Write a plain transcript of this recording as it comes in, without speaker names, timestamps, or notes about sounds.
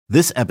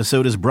This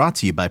episode is brought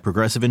to you by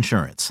Progressive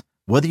Insurance.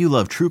 Whether you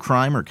love true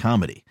crime or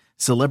comedy,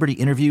 celebrity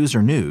interviews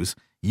or news,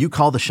 you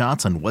call the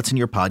shots on what's in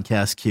your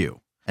podcast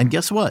queue. And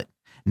guess what?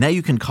 Now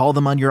you can call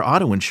them on your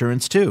auto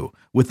insurance too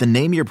with the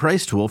Name Your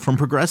Price tool from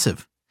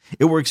Progressive.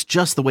 It works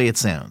just the way it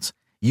sounds.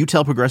 You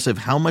tell Progressive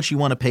how much you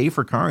want to pay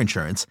for car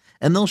insurance,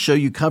 and they'll show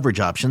you coverage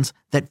options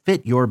that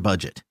fit your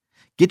budget.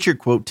 Get your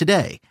quote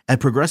today at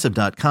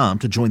Progressive.com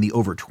to join the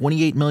over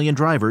 28 million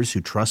drivers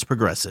who trust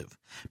Progressive.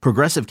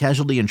 Progressive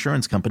Casualty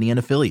Insurance Company and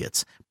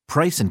Affiliates.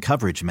 Price and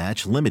coverage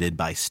match limited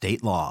by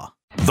state law.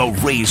 The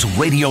Rays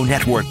Radio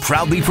Network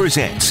proudly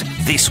presents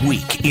This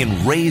Week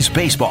in Rays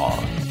Baseball.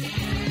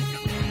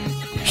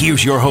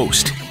 Here's your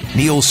host,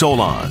 Neil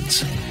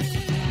Solondz.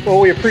 Well,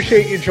 we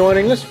appreciate you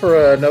joining us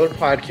for another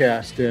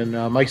podcast, and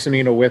Mike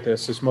Zunino with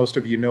us. As most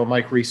of you know,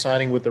 Mike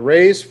re-signing with the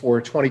Rays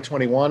for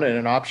 2021 and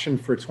an option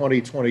for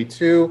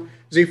 2022.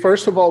 Z,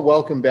 first of all,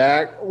 welcome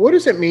back. What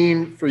does it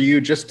mean for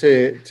you just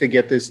to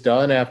get this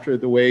done after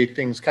the way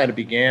things kind of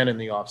began in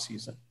the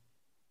offseason?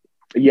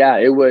 Yeah,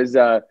 it was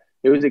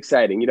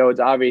exciting. You know, it's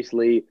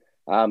obviously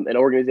an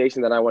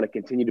organization that I want to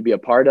continue to be a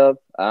part of.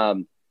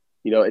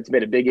 It's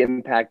made a big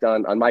impact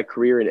on my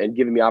career and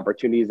giving me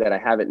opportunities that I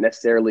haven't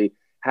necessarily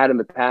had in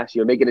the past,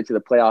 making it to the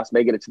playoffs,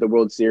 making it to the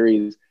World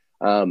Series,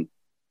 some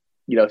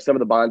of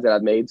the bonds that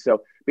I've made.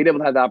 So being able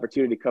to have the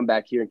opportunity to come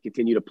back here and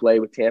continue to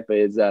play with Tampa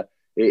is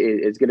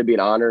going to be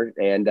an honor.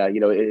 And,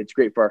 it's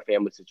great for our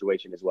family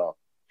situation as well.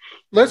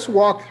 Let's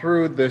walk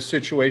through the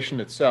situation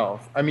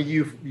itself. I mean,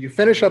 you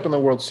finish up in the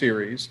World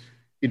Series,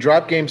 you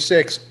drop Game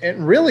 6,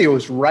 and really it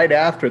was right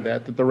after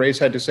that the Rays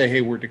had to say,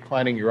 hey, we're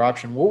declining your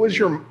option. What was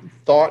your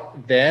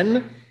thought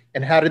then,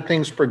 and how did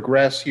things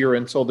progress here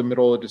until the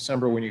middle of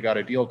December when you got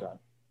a deal done?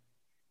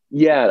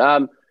 Yeah,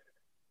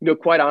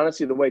 quite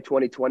honestly, the way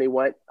 2020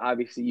 went,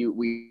 obviously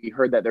we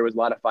heard that there was a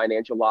lot of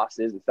financial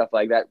losses and stuff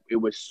like that. It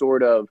was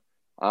sort of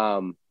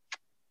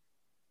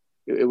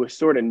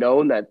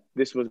known that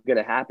this was going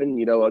to happen,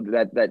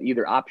 that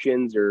either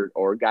options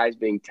or guys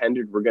being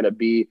tendered were going to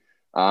be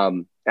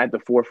at the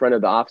forefront of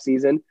the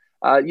offseason.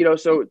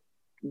 So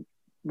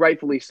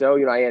rightfully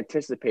so, I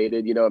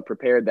anticipated, and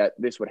prepared that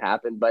this would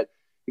happen. But,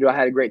 I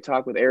had a great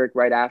talk with Eric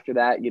right after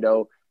that,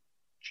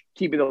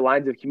 keeping the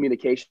lines of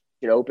communication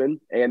open.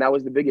 And that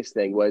was the biggest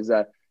thing was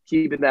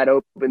keeping that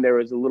open. There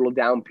was a little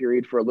down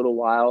period for a little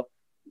while.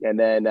 And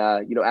then,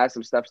 as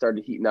some stuff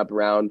started heating up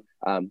around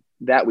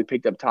that, we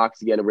picked up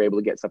talks again and were able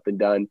to get something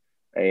done,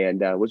 and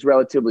was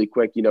relatively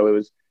quick. It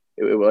was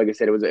like I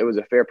said, it was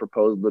a fair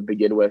proposal to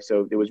begin with.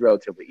 So it was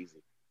relatively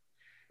easy.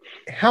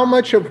 How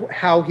much of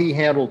how he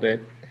handled it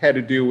had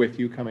to do with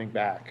you coming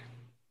back?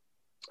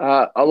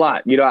 A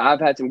lot. I've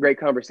had some great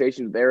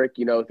conversations with Eric,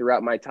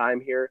 throughout my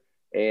time here.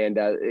 And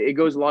it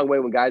goes a long way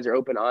when guys are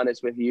open,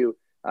 honest with you.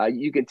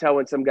 You can tell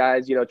when some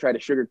guys, try to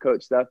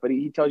sugarcoat stuff, but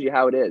he tells you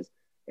how it is.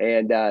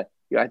 And,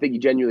 I think he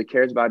genuinely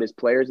cares about his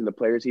players and the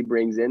players he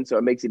brings in. So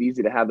it makes it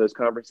easy to have those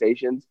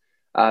conversations,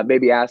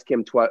 maybe ask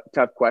him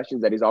tough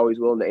questions that he's always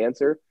willing to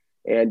answer.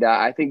 And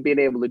I think being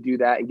able to do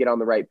that and get on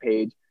the right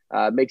page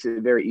makes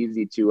it very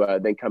easy to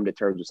then come to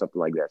terms with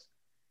something like this.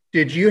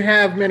 Did you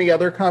have many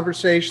other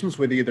conversations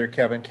with either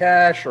Kevin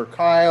Cash or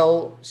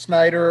Kyle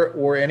Snyder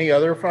or any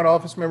other front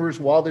office members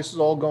while this is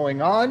all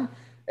going on?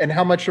 And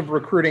how much of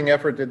recruiting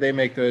effort did they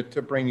make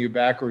to bring you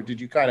back, or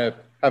did you kind of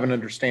have an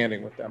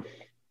understanding with them?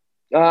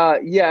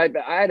 Yeah,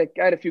 I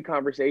had a few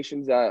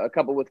conversations, a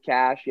couple with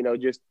Cash,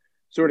 just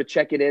sort of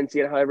checking in,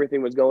 seeing how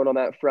everything was going on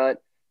that front.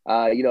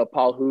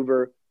 Paul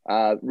Hoover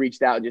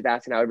reached out and just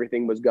asking how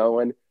everything was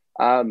going.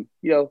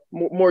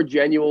 More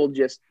genuine,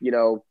 just,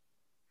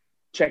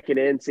 checking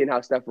in, seeing how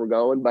stuff were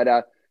going. But,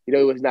 it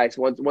was nice.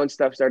 Once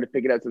stuff started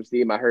picking up some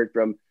steam, I heard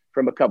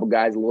from a couple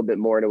guys a little bit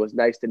more, and it was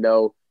nice to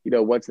know,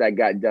 once that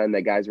got done,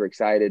 that guys were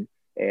excited.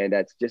 And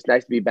it's just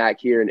nice to be back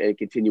here and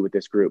continue with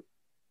this group.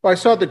 Well, I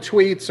saw the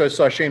tweets. I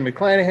saw Shane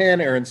McClanahan,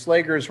 Aaron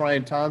Slagers,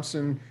 Ryan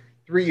Thompson,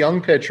 3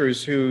 young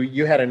pitchers who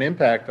you had an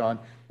impact on.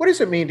 What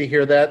does it mean to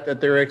hear that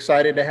they're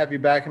excited to have you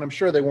back? And I'm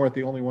sure they weren't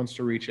the only ones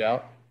to reach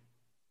out.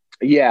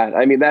 Yeah,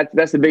 I mean,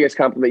 that's the biggest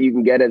compliment you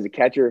can get as a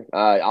catcher.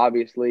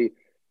 Obviously,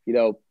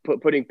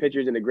 putting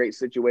pitchers in a great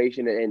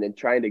situation and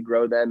trying to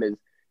grow them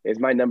is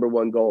my number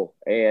one goal.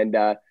 And,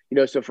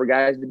 so for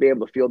guys to be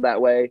able to feel that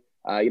way,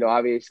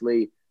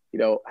 obviously,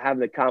 have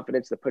the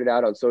confidence to put it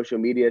out on social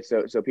media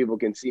so people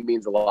can see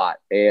means a lot.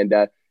 And,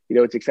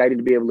 it's exciting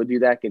to be able to do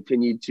that,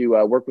 continue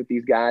to work with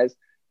these guys.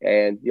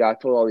 And, I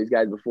told all these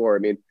guys before, I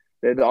mean,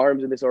 they're the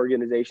arms of this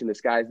organization. The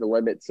sky's the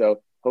limit.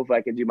 So hopefully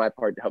I can do my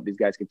part to help these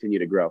guys continue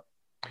to grow.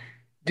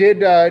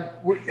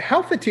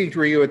 How fatigued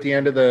were you at the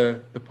end of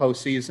the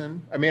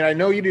postseason? I mean, I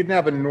know you didn't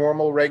have a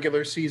normal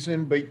regular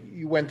season, but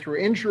you went through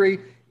injury.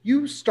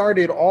 You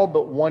started all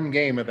but one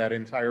game of that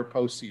entire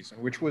postseason,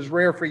 which was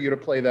rare for you to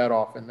play that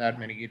often, that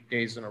many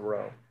days in a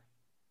row.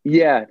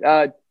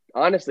 Yeah,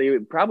 honestly,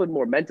 probably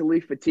more mentally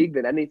fatigued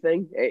than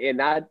anything, and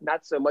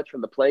not so much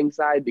from the playing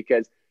side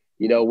because,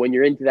 when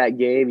you're into that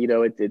game,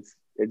 it's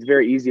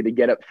very easy to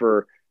get up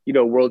for,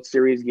 World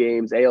Series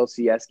games,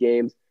 ALCS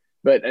games.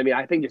 But I mean,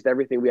 I think just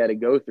everything we had to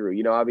go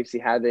through, obviously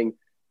having,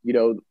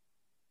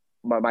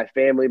 my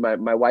family,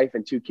 my wife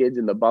and 2 kids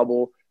in the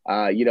bubble,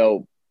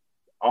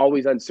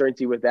 always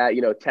uncertainty with that,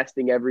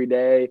 testing every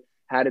day,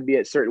 how to be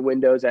at certain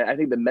windows. I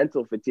think the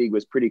mental fatigue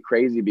was pretty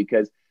crazy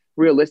because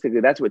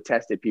realistically, that's what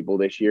tested people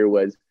this year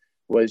was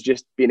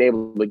just being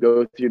able to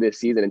go through this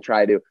season and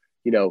try to,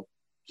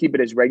 keep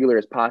it as regular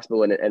as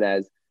possible and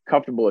as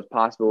comfortable as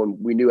possible. And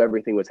we knew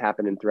everything was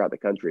happening throughout the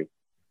country.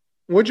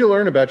 What'd you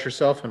learn about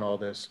yourself in all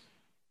this?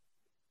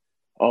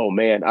 Oh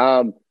man.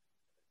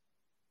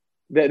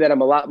 That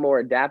I'm a lot more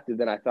adaptive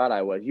than I thought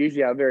I was.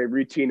 Usually I'm very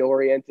routine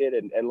oriented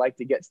and like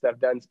to get stuff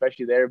done,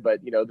 especially there. But,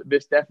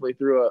 this definitely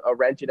threw a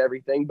wrench in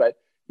everything, but,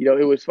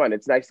 it was fun.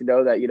 It's nice to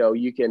know that,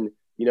 you can,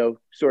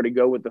 sort of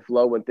go with the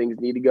flow when things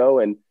need to go.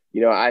 And,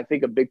 I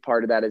think a big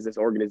part of that is this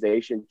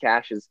organization.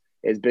 Cash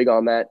is big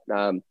on that.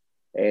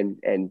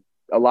 And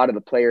a lot of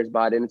the players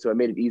bought in. So it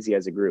made it easy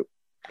as a group.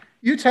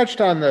 You touched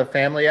on the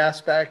family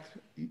aspect.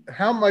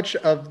 How much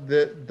of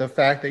the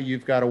fact that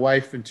you've got a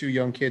wife and 2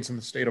 young kids in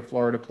the state of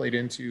Florida played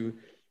into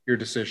your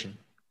decision?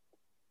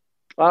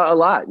 A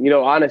lot,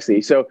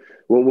 honestly. So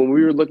when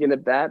we were looking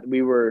at that,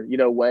 we were,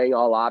 weighing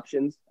all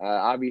options.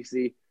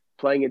 Obviously,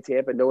 playing in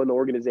Tampa, knowing the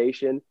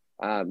organization,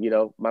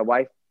 my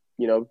wife,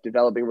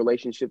 developing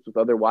relationships with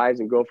other wives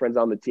and girlfriends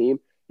on the team,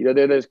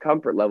 there's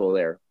comfort level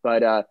there.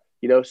 But,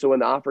 so when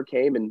the offer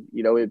came and,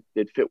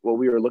 it fit what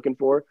we were looking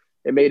for,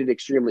 it made it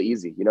extremely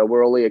easy.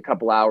 We're only a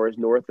couple hours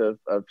north of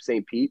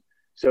St. Pete.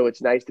 So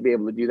it's nice to be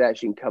able to do that.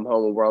 She can come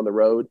home when we're on the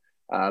road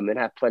and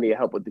have plenty of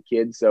help with the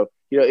kids. So,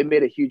 it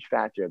made a huge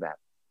factor of that.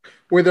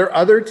 Were there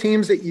other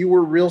teams that you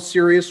were real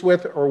serious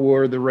with, or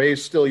were the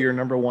Rays still your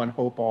number one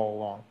hope all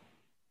along?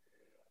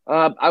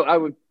 I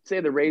would say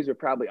the Rays are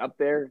probably up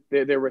there.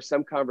 There were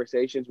some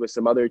conversations with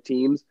some other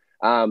teams,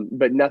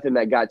 but nothing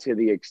that got to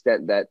the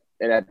extent that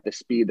and at the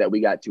speed that we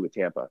got to with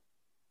Tampa.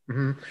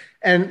 Mm-hmm.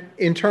 And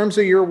in terms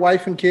of your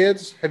wife and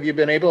kids, have you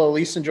been able to at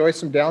least enjoy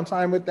some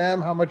downtime with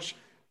them? How much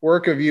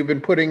work have you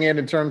been putting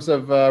in terms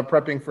of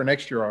prepping for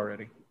next year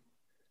already?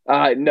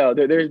 No,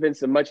 there's been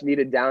some much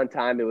needed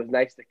downtime. It was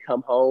nice to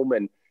come home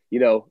and,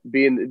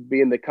 be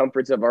in the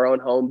comforts of our own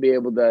home, be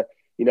able to,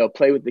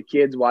 play with the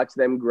kids, watch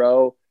them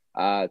grow,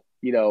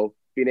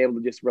 being able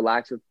to just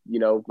relax with,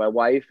 my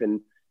wife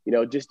and,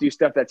 just do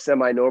stuff that's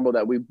semi-normal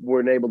that we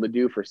weren't able to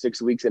do for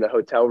 6 weeks in a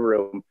hotel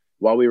room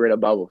while we were in a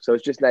bubble. So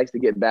it's just nice to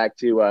get back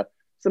to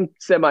some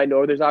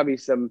semi-normal. There's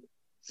obviously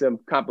some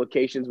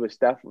complications with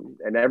stuff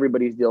and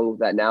everybody's dealing with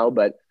that now,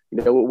 but,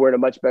 we're in a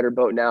much better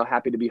boat now,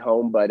 happy to be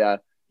home. But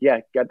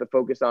got the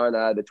focus on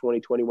the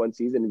 2021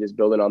 season and just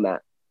building on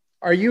that.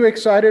 Are you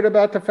excited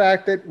about the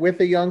fact that with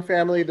a young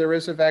family, there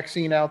is a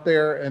vaccine out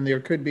there and there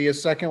could be a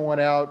second one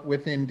out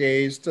within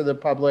days to the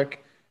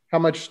public? How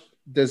much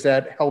does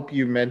that help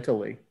you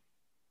mentally?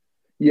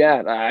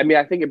 Yeah,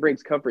 I think it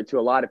brings comfort to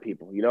a lot of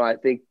people. I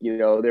think,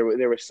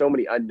 there were so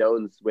many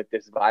unknowns with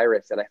this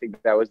virus. And I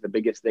think that was the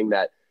biggest thing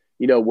that,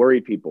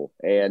 worried people.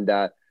 And,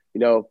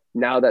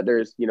 now that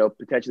there's,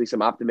 potentially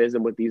some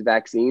optimism with these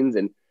vaccines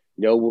and,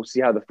 we'll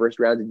see how the first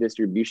round of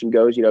distribution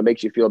goes, it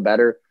makes you feel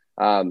better,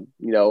 and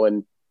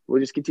we'll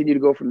just continue to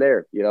go from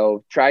there.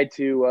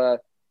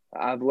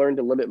 I've learned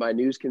to limit my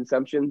news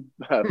consumption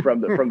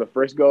from the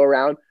first go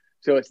around.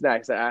 So it's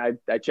nice. I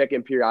check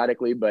in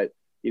periodically, but,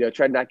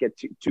 try to not get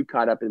too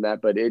caught up in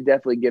that, but it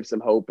definitely gives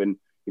some hope. And,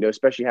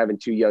 especially having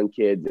 2 young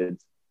kids,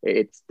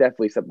 it's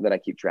definitely something that I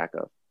keep track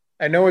of.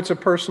 I know it's a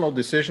personal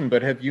decision,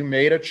 but have you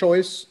made a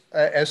choice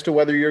as to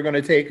whether you're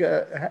going to take,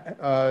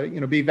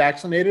 be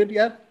vaccinated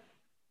yet?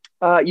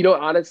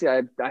 Honestly,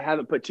 I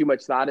haven't put too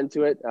much thought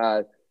into it.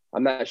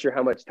 I'm not sure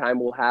how much time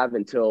we'll have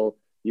until,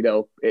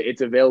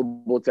 it's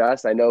available to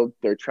us. I know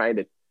they're trying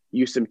to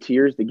use some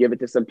tiers to give it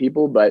to some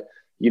people, but,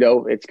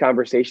 it's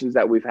conversations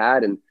that we've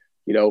had and,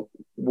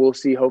 we'll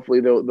see.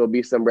 Hopefully there'll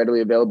be some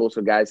readily available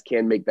so guys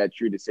can make that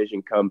true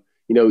decision come,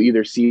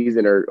 either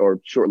season or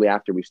shortly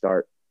after we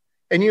start.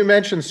 And you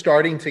mentioned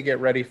starting to get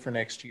ready for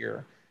next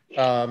year.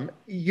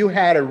 You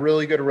had a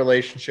really good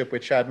relationship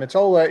with Chad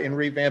Mottola in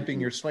revamping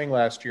your swing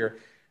last year.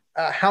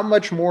 How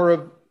much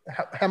more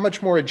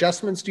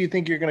adjustments do you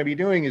think you're going to be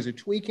doing? Is it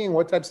tweaking?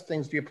 What types of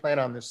things do you plan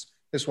on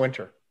this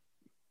winter?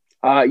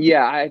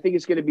 I think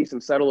it's going to be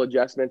some subtle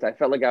adjustments. I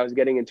felt like I was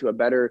getting into a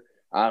better,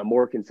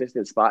 more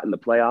consistent spot in the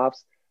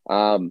playoffs.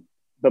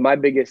 But my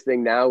biggest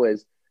thing now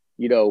is,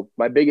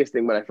 my biggest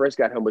thing when I first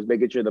got home was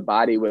making sure the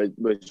body was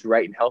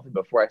right and healthy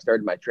before I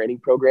started my training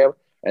program.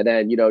 And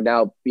then,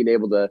 now being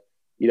able to,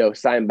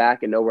 sign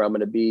back and know where I'm going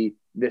to be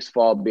this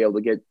fall, be able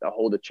to get a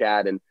hold of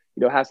Chad and,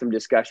 have some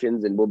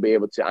discussions and we'll be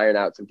able to iron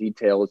out some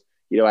details,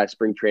 as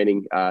spring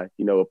training,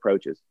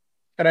 approaches.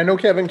 And I know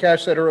Kevin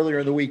Cash said earlier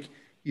in the week,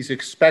 he's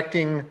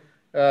expecting,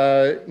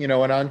 an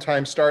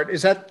on-time start.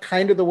 Is that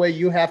kind of the way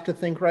you have to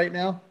think right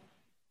now?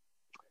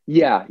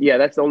 Yeah.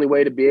 That's the only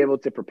way to be able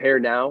to prepare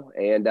now.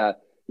 And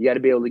you got to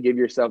be able to give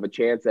yourself a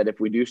chance that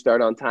if we do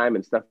start on time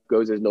and stuff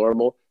goes as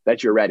normal,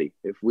 that you're ready.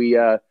 If we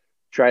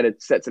try to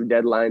set some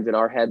deadlines in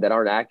our head that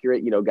aren't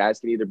accurate, guys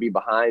can either be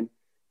behind,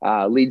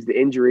 leads to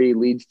injury,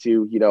 leads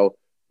to,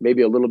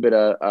 maybe a little bit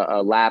of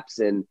a lapse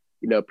in,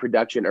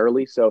 production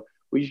early. So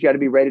we just got to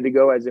be ready to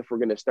go as if we're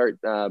going to start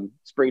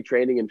spring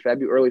training in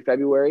early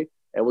February,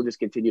 and we'll just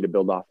continue to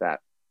build off that.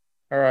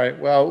 All right.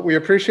 Well, we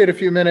appreciate a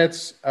few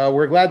minutes.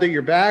 We're glad that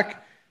you're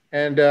back,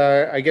 and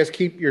I guess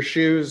keep your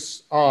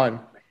shoes on.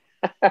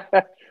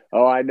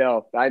 Oh, I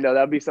know.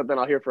 That'll be something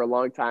I'll hear for a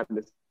long time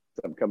this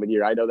upcoming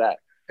year. I know that.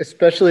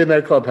 Especially in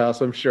that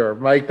clubhouse, I'm sure.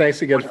 Mike,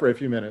 thanks again for a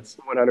few minutes.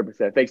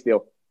 100%. Thanks,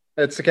 Neil.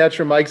 That's the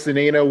catcher, Mike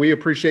Zunino. We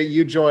appreciate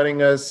you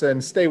joining us,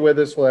 and stay with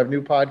us. We'll have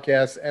new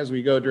podcasts as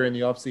we go during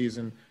the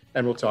offseason,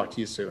 and we'll talk to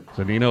you soon.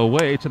 Zunino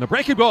waits, and the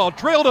breaking ball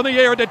drilled in the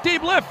air to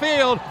deep left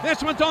field.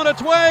 This one's on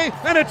its way,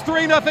 and it's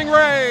 3-0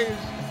 Rays.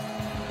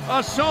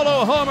 A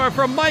solo homer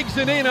from Mike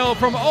Zunino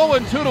from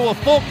 0-2 to a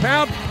full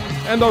count,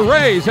 and the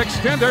Rays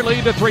extend their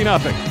lead to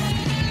 3-0.